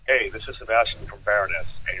This is Sebastian from Baroness,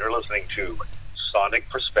 and you're listening to Sonic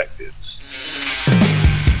Perspectives.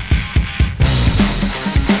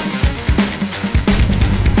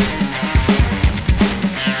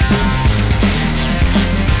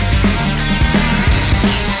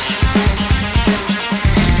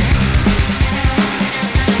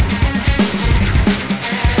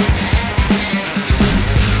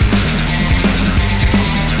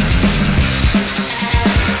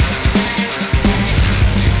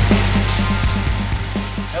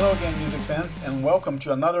 And welcome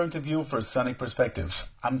to another interview for Sonic Perspectives.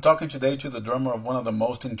 I'm talking today to the drummer of one of the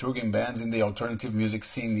most intriguing bands in the alternative music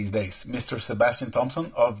scene these days, Mr. Sebastian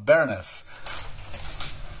Thompson of Baroness.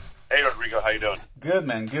 Hey Rodrigo, how you doing? Good,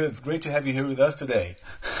 man, good. It's great to have you here with us today.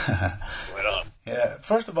 Right on. Yeah.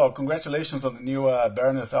 First of all, congratulations on the new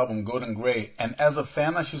Baroness album, Golden Grey. And as a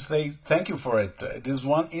fan, I should say thank you for it. This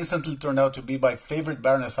one instantly turned out to be my favorite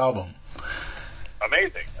Baroness album.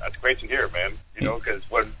 Amazing. That's great to hear, man. Because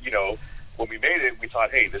when we made it, we thought,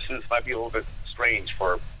 hey, this might be a little bit strange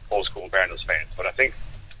for old school Baroness fans, but I think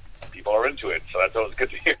people are into it, so that's always good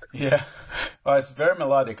to hear. Yeah, well, it's very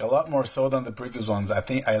melodic, a lot more so than the previous ones. I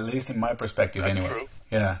think, at least in my perspective, that's anyway. True.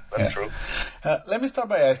 Yeah, that's true. Let me start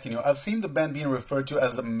by asking you. I've seen the band being referred to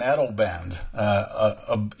as a metal band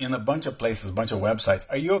in a bunch of places, a bunch of websites.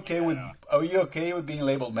 Are you okay with being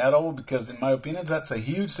labeled metal? Because in my opinion, that's a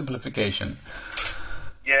huge simplification.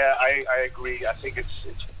 Yeah, I agree. I think it's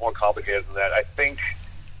more complicated than that. I think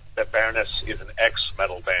that Baroness is an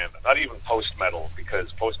ex-metal band, not even post-metal,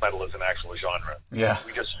 because post-metal is an actual genre. Yeah,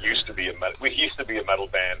 we just used to be a metal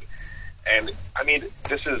band, and I mean,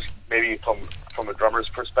 this is maybe from a drummer's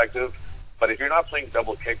perspective, but if you're not playing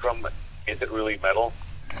double kick drum, is it really metal?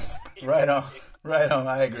 Right on.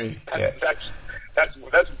 I agree. Yeah,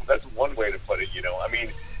 that's one way to put it. I mean,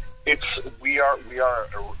 we are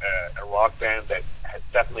a rock band that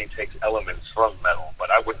definitely takes elements from metal, but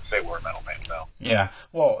I wouldn't say we're a metal band, no. Yeah,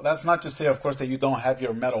 well, that's not to say, of course, that you don't have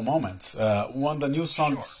your metal moments. One of the new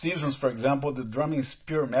song Sure. Seasons, for example, the drumming is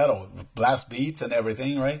pure metal, blast beats and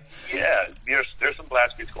everything, right? Yeah, there's some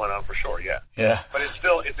blast beats going on for sure, yeah. Yeah. But it's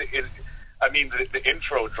still, I mean, the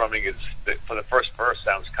intro drumming for the first verse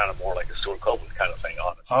sounds kind of more like a Stuart Copeland kind of thing,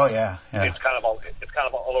 honestly. Oh, yeah. It's kind of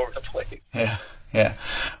all over the place. Yeah.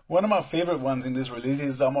 One of my favorite ones in this release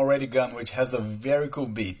is I'm Already Gone, which has a very cool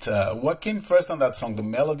beat. What came first on that song, the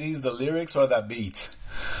melodies, the lyrics, or that beat?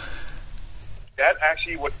 That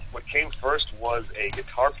actually, what came first was a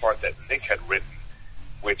guitar part that Nick had written,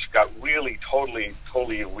 which got really totally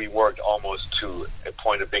reworked almost to a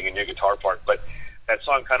point of being a new guitar part. But that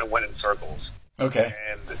song kind of went in circles. Okay.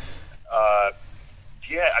 And,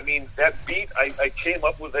 I mean, that beat, I came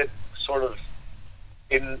up with it sort of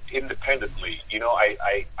independently.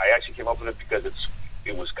 I actually came up with it because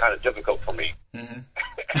it was kind of difficult for me. Mm-hmm.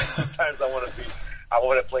 Sometimes I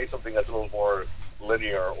want to play something that's a little more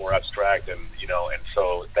linear or abstract, and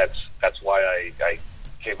so that's why I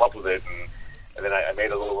came up with it, and then I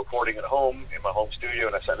made a little recording at home in my home studio,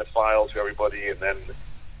 and I sent a file to everybody, and then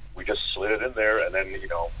we just slid it in there, and then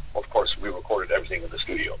of course we recorded everything in the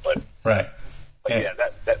studio, but right. But yeah,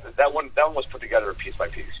 that one was put together piece by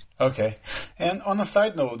piece. Okay. And on a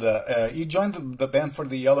side note, you joined the band for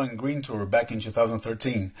the Yellow and Green tour back in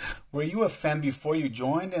 2013. Were you a fan before you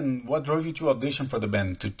joined, and what drove you to audition for the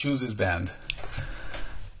band, to choose this band?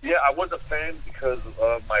 Yeah, I was a fan because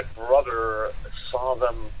my brother saw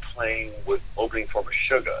them playing opening for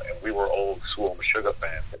Meshuggah, and we were old school Meshuggah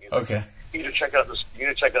fans. And okay. You need to check out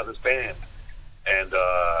this band, and.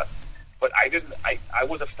 But I didn't. I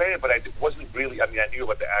was a fan, but I wasn't really. I mean, I knew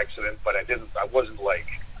about the accident, but I wasn't like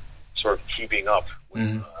sort of keeping up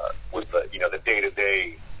with the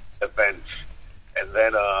day-to-day events. And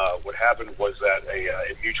then what happened was that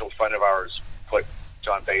a mutual friend of ours put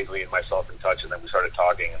John Baisley and myself in touch, and then we started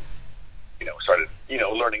talking, and started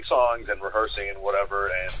learning songs and rehearsing and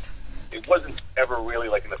whatever. And it wasn't ever really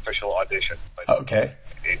like an official audition. But okay.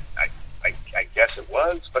 I guess it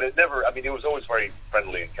was, but it never. I mean, it was always very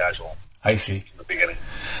friendly and casual. I see. In the beginning.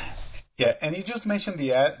 Yeah, and you just mentioned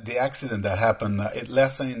the accident that happened. It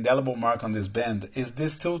left an indelible mark on this band. Is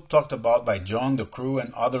this still talked about by John, the crew,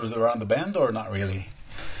 and others around the band, or not really?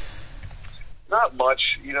 Not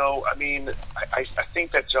much. I mean, I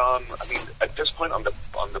think that John. I mean, at this point on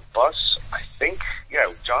the bus, I think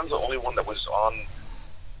John's the only one that was on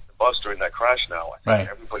the bus during that crash. Now, I think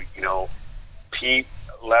everybody, Pete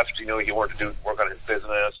left. He wanted to work on his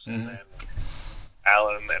business, and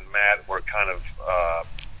Alan and Matt were kind of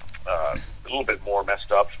a little bit more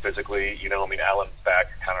messed up physically. I mean, Alan's back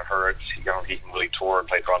kind of hurts. He can't really tour and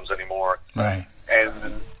play drums anymore. Right.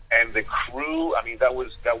 And the crew, I mean, that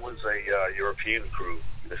was a European crew.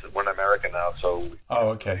 we're in America now, so Oh,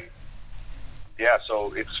 okay. yeah.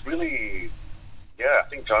 So it's really, I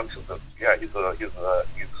think Johnson's he's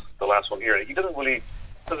the last one here. He doesn't really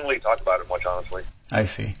talk about it much, honestly. I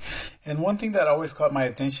see. And one thing that always caught my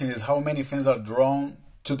attention is how many fans are drawn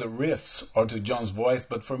to the riffs or to John's voice,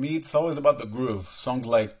 but for me it's always about the groove. Songs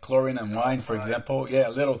like Chlorine and Wine, for example. Yeah,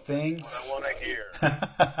 Little Things. What I want to hear.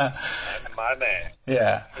 I'm my man.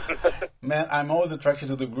 Yeah. Man, I'm always attracted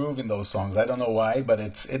to the groove in those songs. I don't know why, but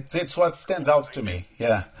it's what stands out to me.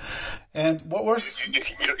 Yeah. And what were...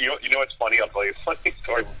 You know what's funny? I'll tell you a funny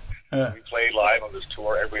story. Yeah. We played live on this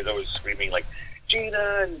tour. Everybody's always screaming like,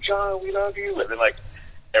 Gina and John, we love you. And then like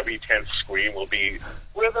every 10th scream will be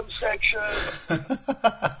rhythm section.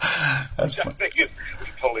 That's I think it's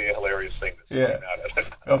totally a hilarious thing to Yeah, out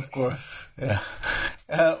at. of course. Yeah.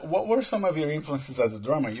 What were some of your influences as a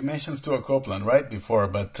drummer? You mentioned Stuart Copeland right before,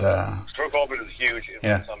 but Stuart Copeland is a huge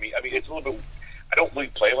influence on me. I mean, it's a little bit. I don't really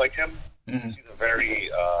play like him. Mm-hmm. He's a very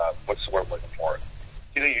what's the word I'm looking for?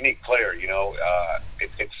 He's a unique player. You know,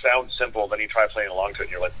 it sounds simple, then you try playing along to it,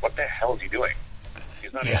 and you're like, what the hell is he doing?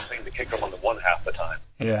 He's not even playing the kick drum on the one half the time.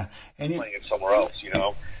 Yeah, and He's playing it somewhere else, you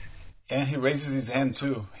know. And he raises his hand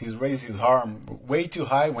too. He's raised his arm way too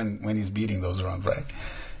high when he's beating those drums, right?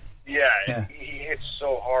 Yeah. He hits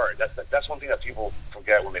so hard. That's one thing that people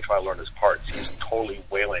forget when they try to learn his parts. He's totally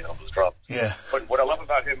wailing on those drums. Yeah. But what I love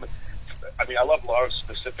about him, I mean, I love a lot of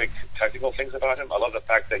specific technical things about him. I love the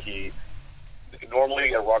fact that he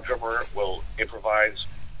normally a rock drummer will improvise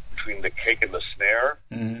between the kick and the snare.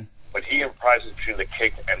 Mm-hmm. But he improvises between the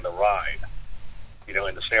kick and the ride, you know,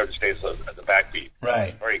 and the snare just stays as a backbeat.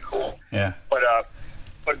 Right. Very cool. Yeah. But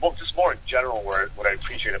well, just more in general, what I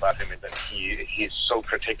appreciate about him is that he's so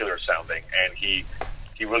particular sounding, and he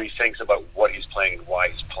really thinks about what he's playing and why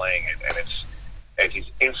he's playing it, and he's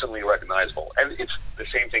instantly recognizable. And it's the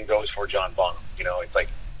same thing goes for John Bonham. You know, it's like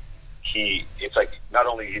not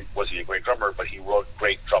only was he a great drummer, but he wrote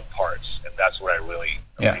great drum parts, and that's what I really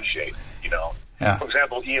appreciate. You know. Yeah. For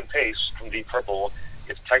example, Ian Pace from Deep Purple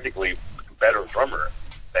is technically a better drummer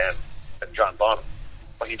than John Bonham,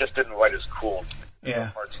 but he just didn't write as cool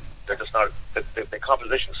parts. They're just not the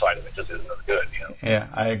composition side of it just isn't as good, you know. Yeah,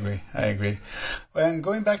 I agree. And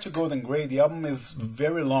going back to Golden Grey, the album is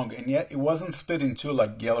very long, and yet it wasn't split in two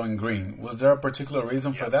like Yellow and Green. Was there a particular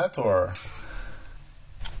reason for that, or?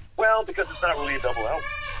 Well, because it's not really a double album,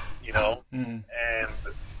 you know, and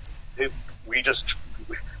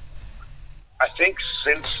I think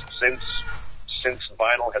since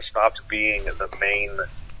vinyl has stopped being the main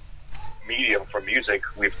medium for music,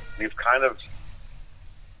 we've kind of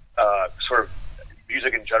sort of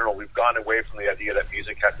music in general. We've gone away from the idea that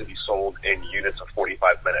music has to be sold in units of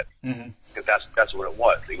 45 minutes. Mm-hmm. Because that's what it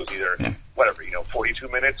was. It was either 42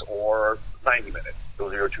 minutes or 90 minutes.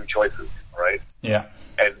 Those are your two choices, right? Yeah.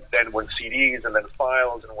 And then when CDs and then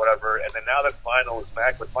files and whatever, and then now that vinyl is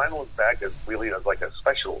back, but vinyl is back as really as like a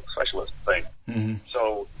specialist thing. Mm-hmm.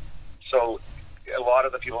 So a lot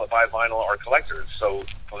of the people that buy vinyl are collectors. So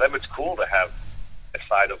for them, it's cool to have a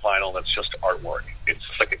side of vinyl that's just artwork. It's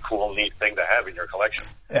just like a cool, neat thing to have in your collection.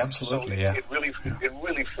 Absolutely, so it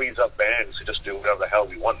really frees up bands to just do whatever the hell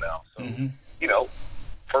we want now. So, you know,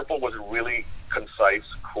 Purple was a really concise,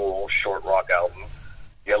 cool, short rock album.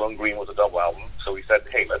 Yellow and Green was a double album. So we said,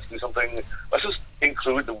 hey, let's do something. Let's just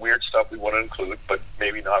include the weird stuff we want to include, but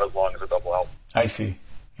maybe not as long as a double album. I see.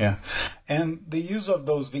 Yeah. And the use of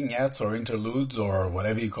those vignettes or interludes or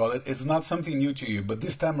whatever you call it is not something new to you, but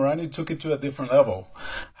this time around you took it to a different level.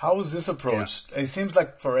 How is this approached? It seems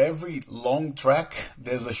like for every long track,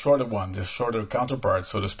 there's a shorter one, there's shorter counterpart,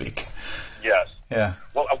 so to speak. Yes. Yeah.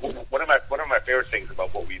 Well, one of my favorite things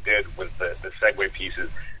about what we did with the segue pieces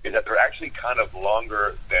is that they're actually kind of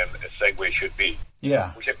longer than a segue should be.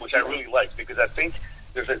 Yeah. Which I really like, because I think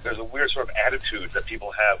there's a weird sort of attitude that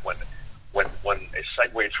people have when a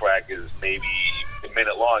segue track is maybe a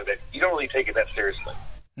minute long, that you don't really take it that seriously.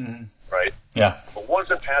 Mm-hmm. Right? Yeah. But once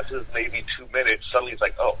it passes maybe 2 minutes, suddenly it's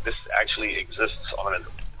like, oh, this actually exists on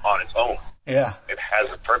its own. Yeah. It has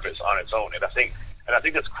a purpose on its own. And I think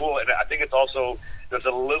it's cool. And I think it's also, there's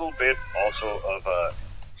a little bit also of a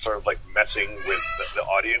sort of like messing with the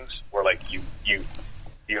audience, where like you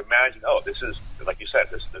imagine, oh, this is, like you said,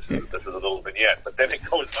 this is a little vignette, but then it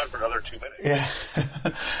goes on for another 2 minutes.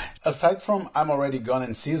 Yeah. Aside from I'm Already Gone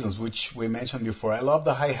and Seasons, which we mentioned before, I love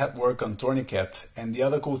the hi-hat work on Tourniquet, and the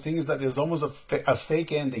other cool thing is that there's almost a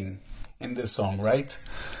fake ending in this song, right?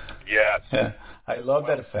 Yeah. I love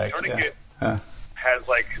that effect. Tourniquet has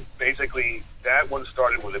like, basically, that one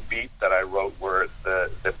started with a beat that I wrote where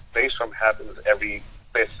the bass drum happens every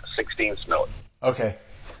 5th, 16th note. Okay.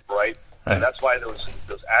 Right? Right. And that's why those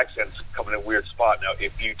accents come in a weird spot. Now,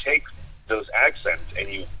 if you take those accents and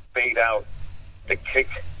you fade out the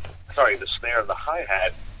the snare and the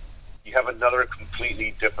hi-hat, you have another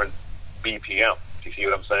completely different BPM. Do you see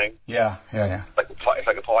what I'm saying? Yeah. It's like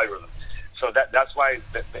a polyrhythm. So that's why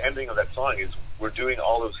the ending of that song is we're doing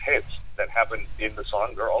all those hits that happen in the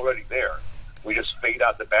song. They're already there. We just fade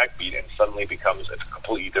out the backbeat and suddenly becomes a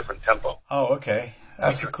completely different tempo. Oh, okay.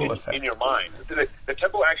 That's a cool effect. In your mind. The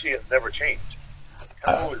tempo actually has never changed.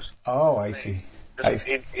 Tempo is... Oh, I see.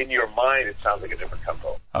 In your mind, it sounds like a different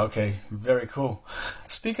tempo. Okay, very cool.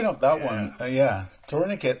 Speaking of that one,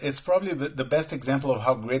 Tourniquet is probably the best example of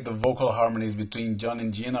how great the vocal harmonies between John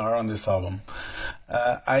and Gina are on this album.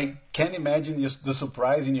 I can't imagine just the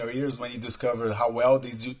surprise in your ears when you discovered how well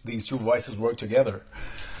these two voices work together.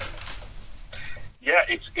 Yeah,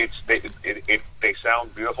 they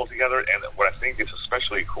sound beautiful together, and what I think is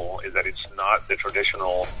especially cool is that it's not the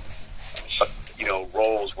traditional,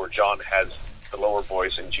 roles where John has the lower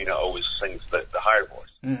voice and Gina always sings the higher voice.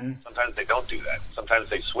 Mm-hmm. Sometimes they don't do that. Sometimes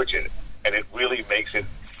they switch it, and it really makes it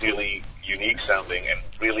really unique sounding and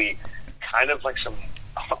really kind of like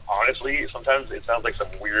honestly, sometimes it sounds like some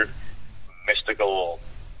weird mystical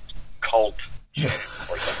cult or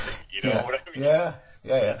something. You know what I mean? Yeah.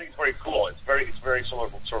 I think it's very cool. It's very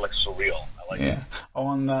sort of like surreal. I like it.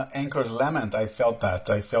 On Anchor's Lament, I felt that.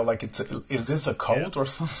 I felt like is this a cult or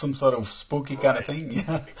some sort of spooky kind of thing?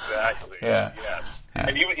 Yeah. Exactly. Yeah.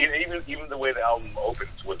 And even the way the album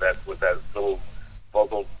opens with that little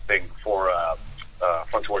vocal thing for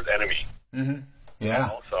Front Towards Enemy. Mm-hmm. Yeah.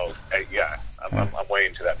 Also, I'm way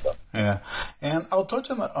into that stuff. Yeah. And I'll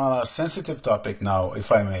touch on a sensitive topic now,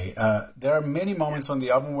 if I may. There are many moments on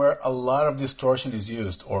the album where a lot of distortion is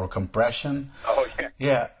used, or compression. Oh, yeah.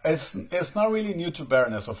 Yeah. It's not really new to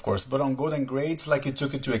Baroness, of course, but on Golden Grades, like, you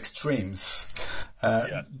took it to extremes.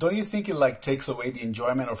 Don't you think it, takes away the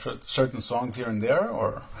enjoyment of certain songs here and there,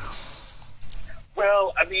 or...?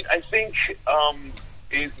 Well, I mean, I think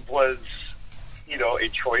it was, a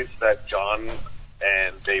choice that John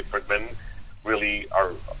and Dave Friedman really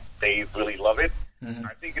love it. Mm-hmm.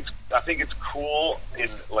 I think it's cool in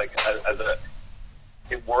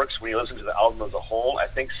it works when you listen to the album as a whole. I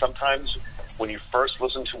think sometimes when you first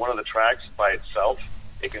listen to one of the tracks by itself,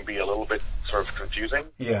 it can be a little bit sort of confusing.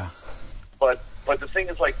 Yeah. But the thing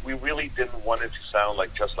is, we really didn't want it to sound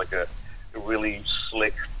like just like a really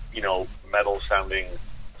slick, metal sounding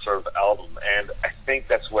sort of album. And I think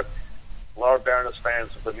that's what a lot of Baroness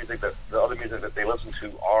fans, the other music that they listen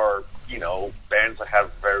to are, bands that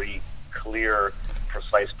have very clear,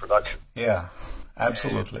 precise production. Yeah,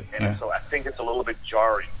 absolutely. And so I think it's a little bit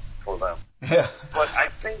jarring for them. Yeah. But I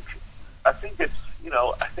think it's,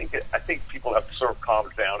 I think people have sort of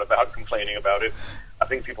calmed down about complaining about it. I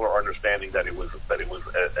think people are understanding that it was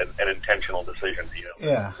an intentional decision.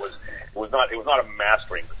 Yeah. It was not a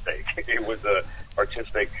mastering mistake. It was a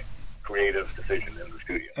artistic, creative decision in the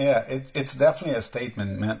studio. Yeah, it's definitely a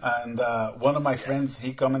statement, man. And one of my friends,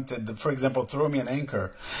 he commented, for example, "Throw Me an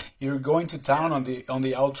Anchor. You're going to town on the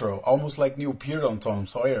outro, almost like Neil Peart on Tom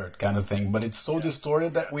Sawyer kind of thing. But it's so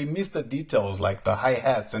distorted that we miss the details, like the hi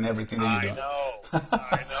hats and everything that you do."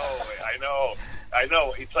 I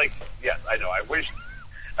know. It's like, yes, I know. I wish.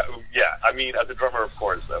 I mean, as a drummer, of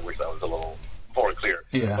course, I wish that was a little more clear.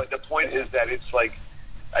 Yeah. But the point is that it's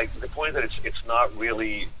it's not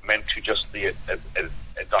really meant to just be a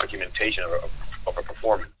documentation of a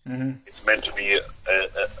performance. Mm-hmm. It's meant to be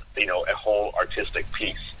a whole artistic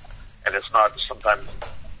piece, and it's not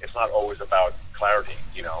always about clarity.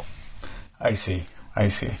 I see.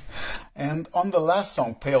 And on the last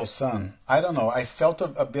song, Pale Sun, I don't know, I felt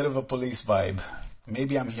a bit of a Police vibe.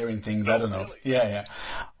 Maybe I'm hearing things, I don't know. Really? Yeah.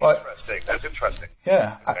 Well, interesting. That's interesting.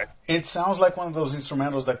 Yeah. Okay. It sounds like one of those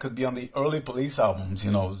instrumentals that could be on the early Police albums,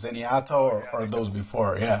 Zenyatta or those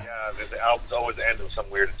before, yeah. Yeah, the albums always end with some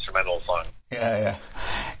weird instrumental song. Yeah.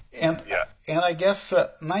 And I guess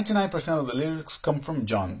 99% of the lyrics come from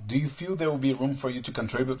John. Do you feel there will be room for you to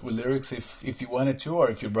contribute with lyrics if you wanted to, or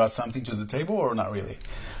if you brought something to the table, or not really?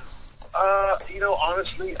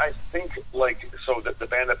 Honestly, I think the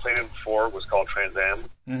band I played in before was called Trans Am,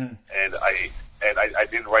 mm-hmm. and I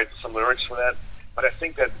did write some lyrics for that. But I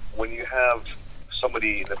think that when you have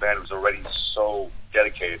somebody in the band who's already so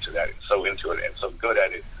dedicated to that, and so into it, and so good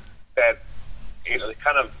at it, that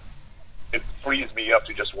it frees me up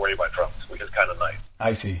to just worry about drums, which is kind of nice.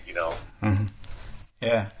 I see. Mm-hmm.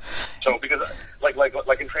 Yeah. So because like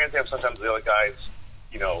in Trans Am, sometimes the other guys,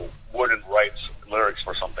 wouldn't write lyrics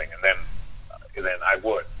for something, and then I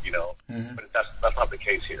would, Mm-hmm. But that's not the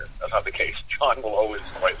case here. That's not the case. John will always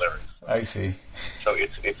write lyrics. I see. So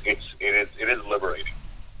it is liberating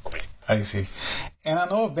for me. I see. And I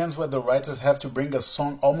know of bands where the writers have to bring a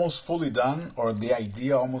song almost fully done or the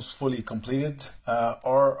idea almost fully completed,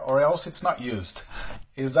 or else it's not used.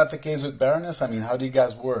 Is that the case with Baroness? I mean, how do you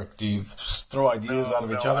guys work? Do you throw ideas out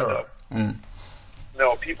of each other? Or?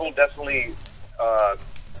 No, people definitely,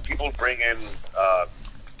 people bring in,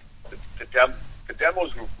 the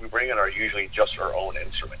demos we bring in are usually just our own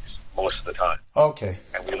instruments most of the time. Okay.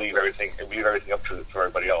 And we leave everything up to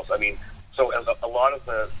everybody else. I mean, so a lot of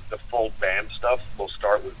the full band stuff will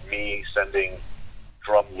start with me sending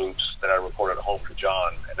drum loops that I record at home to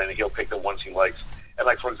John, and then he'll pick the ones he likes. And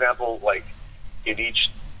like, for example, like in each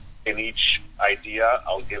idea,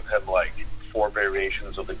 I'll give him like 4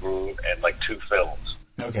 variations of the groove and like 2 fills.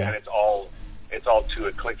 Okay. And it's all to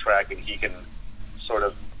a click track, and he can sort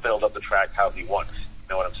of build up the track how he wants. You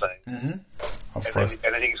know what I'm saying? Mm-hmm. Of and course.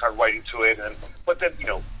 Then he can start writing to it, but then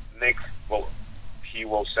Nick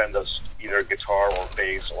will send us either guitar or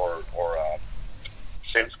bass or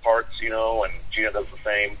synth parts, and Gina does the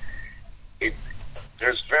same.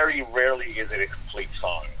 There's very rarely is it a complete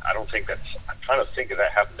song. I'm trying to think if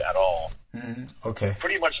that happened at all. Mm-hmm. Okay.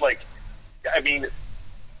 Pretty much I mean,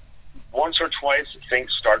 once or twice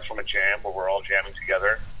things start from a jam where we're all jamming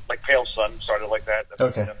together. Like Pale Sun started like that. That's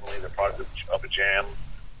okay. Definitely the product of a jam.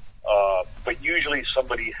 But usually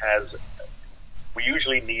we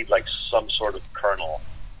usually need like some sort of kernel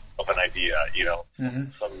of an idea, mm-hmm.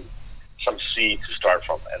 some seed to start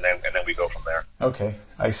from, and then we go from there. Okay,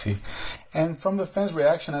 I see. And from the fans'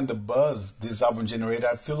 reaction and the buzz this album generated,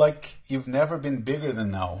 I feel like you've never been bigger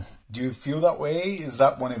than now. Do you feel that way? Is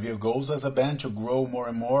that one of your goals as a band, to grow more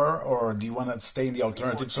and more, or do you want to stay in the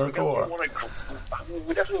alternative circle?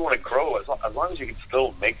 We definitely want to grow as long as you can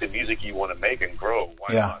still make the music you want to make and grow.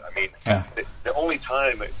 Why not? I mean, the only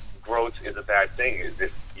time growth is a bad thing is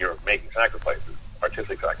if you're making sacrifices,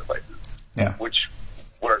 artistic sacrifices. Yeah. Which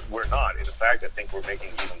we're not. In fact, I think we're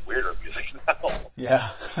making even weirder music now. Yeah.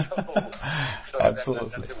 so Absolutely.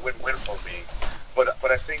 That's a win-win for me.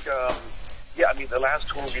 But I think, I mean, the last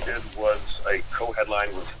tour we did was a co-headline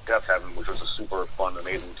with Death Heaven, which was a super fun,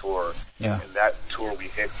 amazing tour. Yeah. And that tour we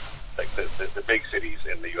hit like the big cities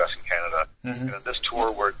in the U.S. and Canada. Mm-hmm. And on this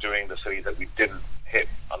tour, we're doing the cities that we didn't hit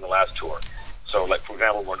on the last tour. So, like, for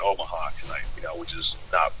example, we're in Omaha tonight, which is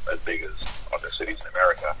not as big as other cities in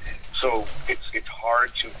America. So it's hard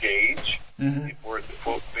to gauge if we're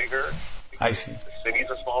quote bigger. I see. The cities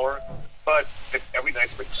are smaller, but every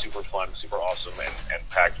night's been super fun, super awesome, and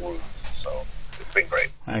packed rooms. So it's been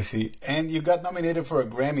great. I see. And you got nominated for a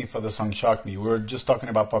Grammy for the song "Shock Me." We were just talking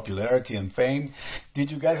about popularity and fame. Did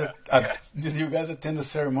you guys attend the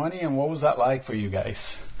ceremony, and what was that like for you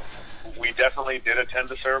guys? We definitely did attend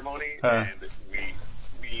the ceremony, and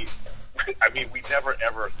we never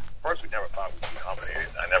ever. First, we never thought we'd be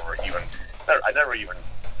nominated. I never even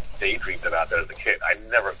daydreamed about that as a kid. I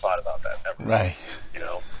never thought about that ever. Right.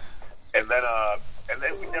 And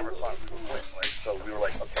then we never thought we would win. Right? So we were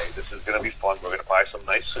like, okay, this is going to be fun. We're going to buy some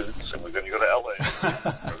nice suits, and we're going to go to LA.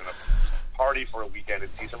 We're going to party for a weekend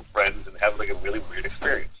and see some friends and have like a really weird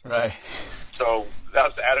experience. Right. So that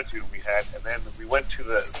was the attitude we had. And then we went to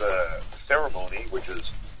the ceremony, which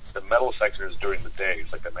is the metal section is during the day.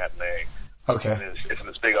 It's like the matinee. Okay. And it's in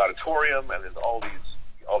this big auditorium, and there's all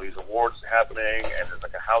these awards happening, and there's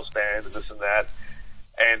like a house band and this and that.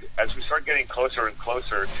 And as we start getting closer and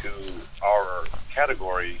closer to our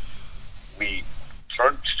category, we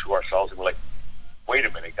turned to ourselves and we're like, wait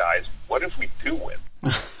a minute, guys, what if we do win?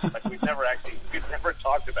 Like we've never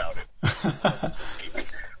talked about it.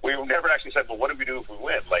 We've never actually said, well, what do we do if we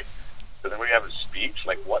win? Like, does anybody have a speech?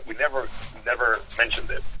 Like, what? We never mentioned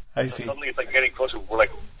it. I see. Suddenly it's like getting closer. We're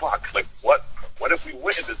like, fuck, like what if we win?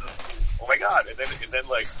 This is, oh my God. And then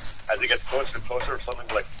like, as it gets closer and closer, suddenly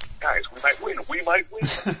we're like, guys, we might win.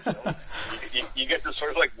 You get this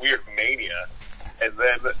sort of like weird mania. And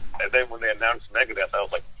then when they announced Megadeth, I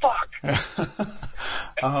was like, fuck.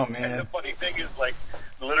 Oh, man. And the funny thing is, like,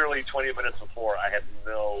 literally 20 minutes before, I had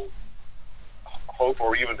no hope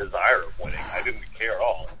or even desire of winning. I didn't care at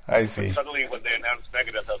all. I see. But suddenly, when they announced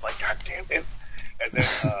Megadeth, I was like, God damn it. And then,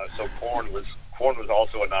 so Korn was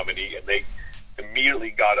also a nominee, and they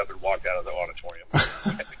immediately got up and walked out of the auditorium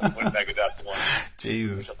when Megadeth won.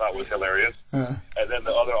 Jesus. Which I thought was hilarious. And then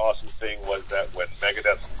the other awesome thing was that when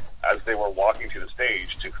Megadeth, as they were walking to the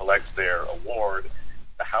stage to collect their award,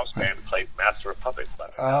 the house band played Master of Puppets.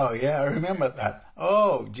 Oh, yeah, I remember that.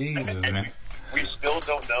 Oh, Jesus, man. We still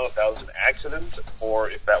don't know if that was an accident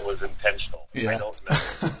or if that was intentional. Yeah. I don't know.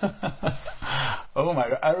 Oh, my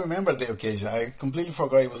God. I remember the occasion. I completely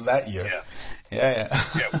forgot it was that year. Yeah.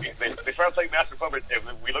 They started playing Master of Puppets, and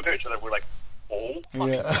we looked at each other, we're like, oh,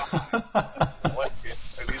 my God. What?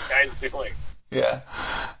 And these guys feeling. Yeah.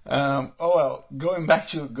 Oh well, going back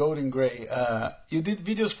to Golden Grey, you did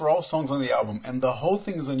videos for all songs on the album, and the whole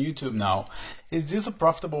thing is on YouTube now. Is this a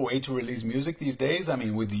profitable way to release music these days? I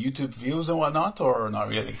mean, with the YouTube views and whatnot, or not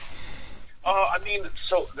really? I mean,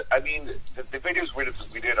 the videos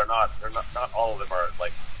we did are not all of them are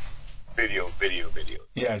like videos.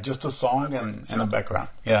 Yeah, just a song and a background.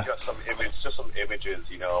 Yeah. Just some images,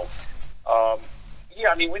 you know. Yeah,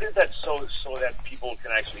 I mean, we did that so that people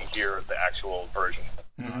can actually hear the actual version.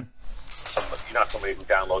 Mm-hmm. You're not somebody who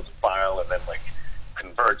downloads a file and then like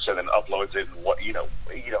converts it and uploads it, and what you know,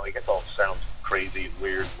 it gets all sounds crazy and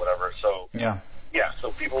weird, and whatever. So yeah. So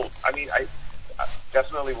people, I mean, I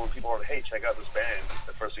definitely when people are, hey, check out this band,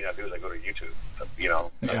 the first thing I do is I go to YouTube. You know,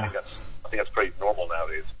 yeah. I think that's pretty normal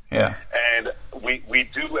nowadays. Yeah. And we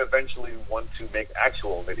do eventually want to make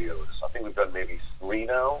actual videos. I think we've done maybe 3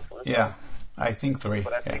 now. Yeah. I think 3.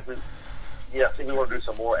 But I think I think we want to do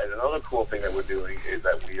some more. And another cool thing that we're doing is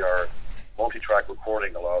that we are multi-track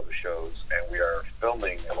recording a lot of the shows, and we are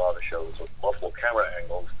filming a lot of the shows with multiple camera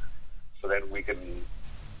angles. So then we can,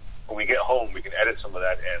 when we get home, we can edit some of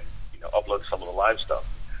that and upload some of the live stuff.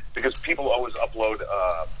 Because people always upload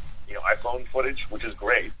iPhone footage, which is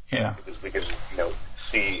great. Yeah. Because we can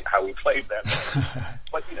see how we played that.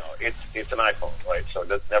 But it's an iPhone, right? So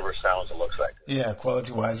it never sounds or looks like it. Yeah,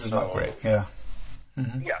 quality-wise, it's not great. Yeah.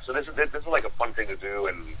 Mm-hmm. Yeah. So this is like a fun thing to do,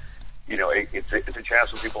 and it's a chance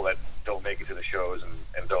for people that don't make it to the shows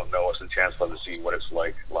and don't know us, a chance for them to see what it's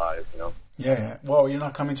like live. Yeah. Well, you're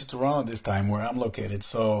not coming to Toronto this time, where I'm located,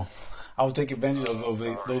 so I'll take advantage of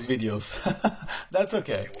those videos. That's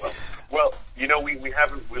okay. Well, we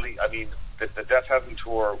haven't really. I mean, the Death Heaven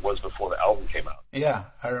tour was before the album came out. Yeah,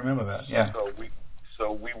 I remember that. Yeah.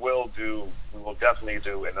 So we will definitely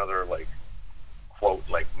do another quote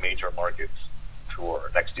major markets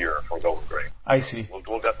tour next year for Golden Grey. I see.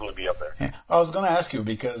 We'll definitely be up there. Yeah. I was going to ask you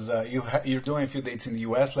because you're doing a few dates in the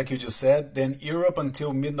US, like you just said, then Europe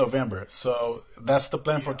until mid-November. So that's the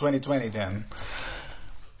plan for 2020 then.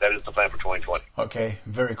 That is the plan for 2020. Okay,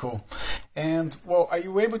 very cool. And, well, are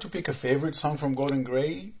you able to pick a favorite song from Golden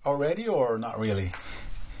Grey already, or not really?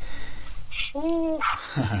 I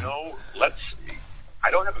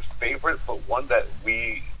don't have a favorite, but one that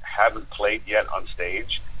we haven't played yet on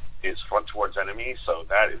stage is Front Towards Enemy, so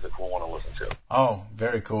that is a cool one to listen to. Oh,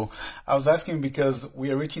 very cool. I was asking because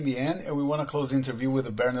we are reaching the end and we want to close the interview with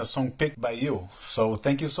a Baroness song picked by you. So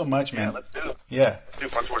thank you so much, man. Yeah, let's do it. Yeah. Let's do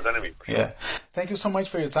Front Towards Enemy. For sure. Yeah. Thank you so much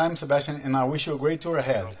for your time, Sebastian, and I wish you a great tour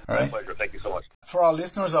ahead. All right? My pleasure. Thank you so much. For our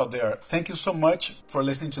listeners out there, thank you so much for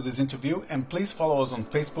listening to this interview, and please follow us on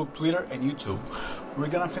Facebook, Twitter, and YouTube. We're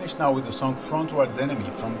gonna finish now with the song Front Towards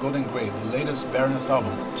Enemy from Golden Grey, the latest Baroness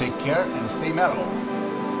album. Take care and stay metal.